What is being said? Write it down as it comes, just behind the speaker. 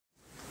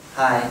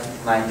Hi,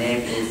 my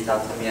name is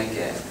Tatsuki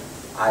MIYAKE.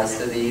 I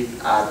study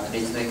at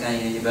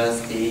Ritsumeikan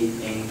University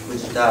in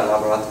Fujita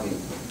Laboratory.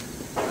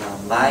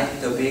 My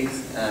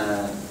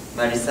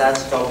research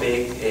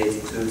topic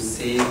is to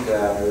seek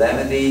a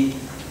remedy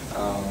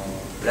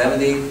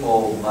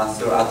for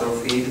muscle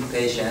atrophy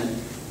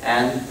patient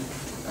and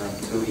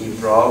to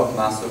improve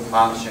muscle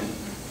function.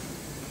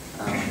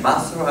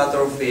 Muscle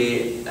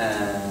atrophy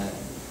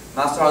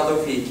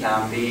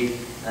can be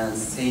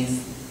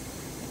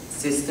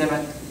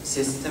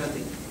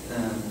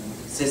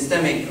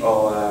systemic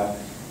or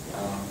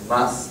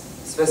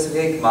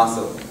specific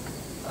muscle.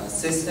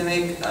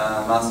 Systemic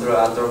muscle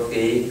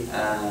atrophy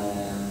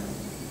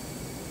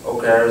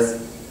occurs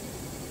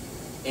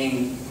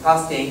in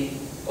fasting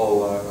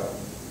or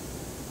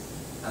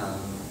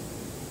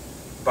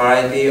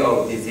variety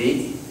of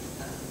disease.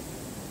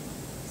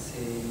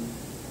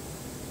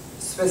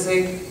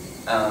 Specific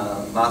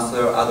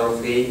muscle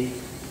atrophy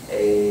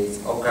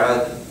is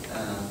occurs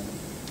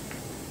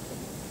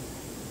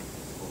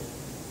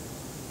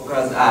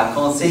a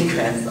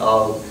consequence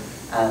of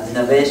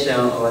innovation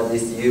or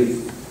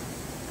disuse.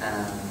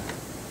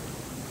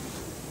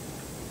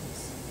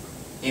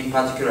 In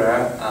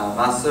particular,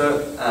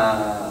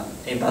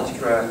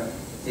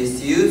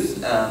 disuse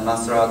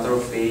muscle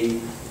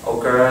atrophy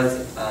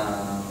occurs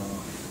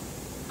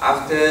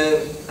after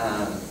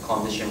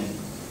conditions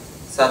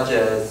such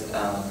as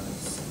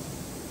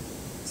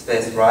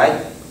space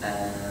flight,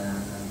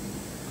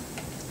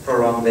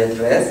 prolonged bed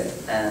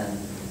rest, and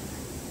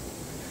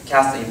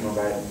cast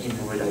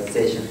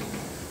immobilization.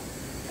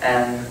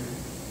 And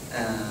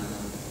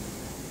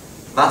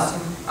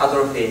muscle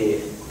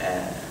atrophy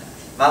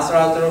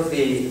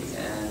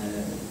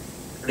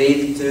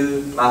leads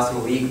to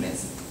muscle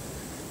weakness.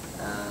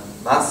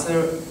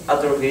 Muscle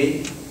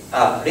atrophy,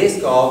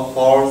 risk of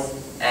falls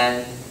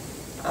and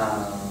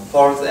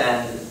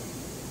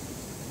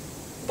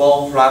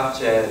bone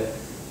fracture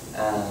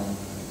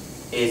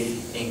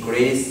is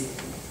increased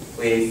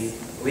with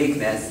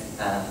weakness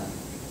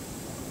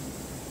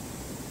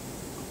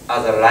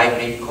as a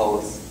likely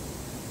cause.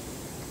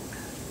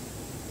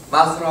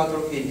 Muscle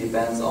atrophy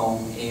depends on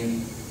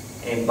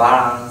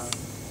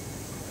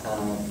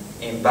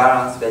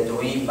imbalance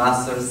between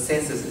muscle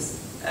synthesis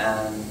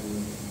and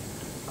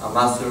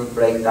muscle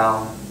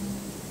breakdown.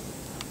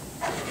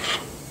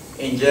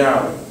 In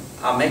general,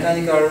 a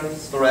mechanical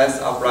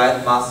stress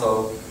applied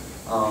muscle,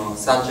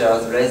 such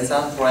as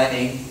resistance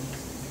training,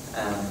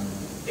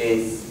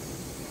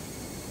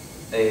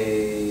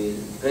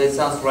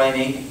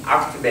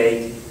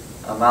 activates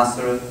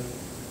muscle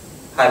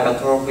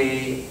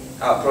hypertrophy,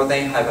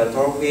 protein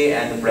hypertrophy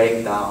and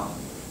breakdown.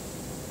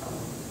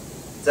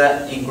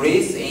 The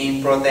increase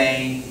in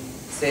protein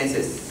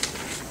synthesis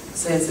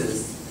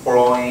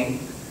following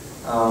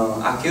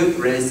acute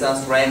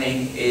resistance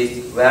training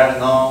is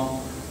well-known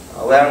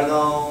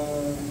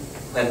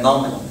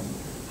phenomenon.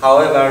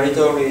 However,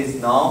 little is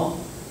known.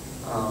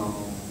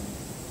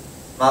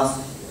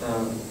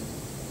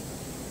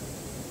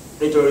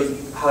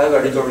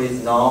 Little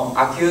is known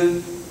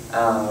acute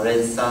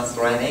resistance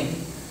training.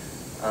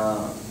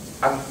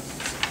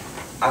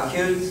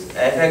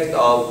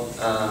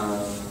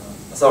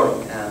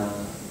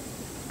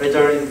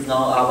 Little is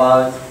known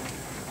about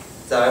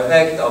the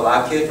effect of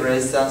acute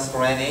resistance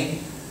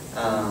training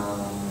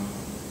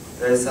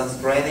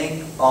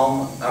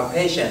on a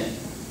patient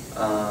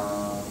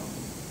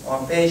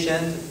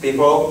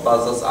before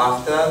versus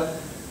after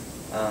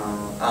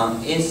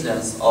an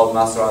incidence of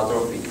muscle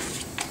atrophy.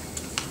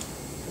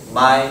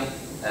 My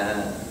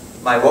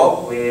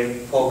work will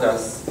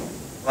focus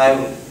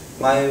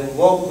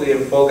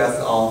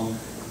on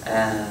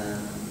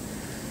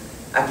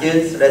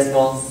acute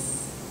response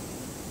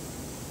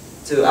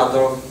to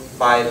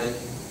atrophied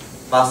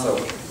muscle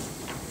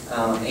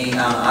in an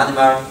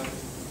animal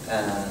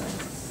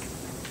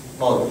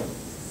model.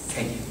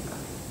 Thank you.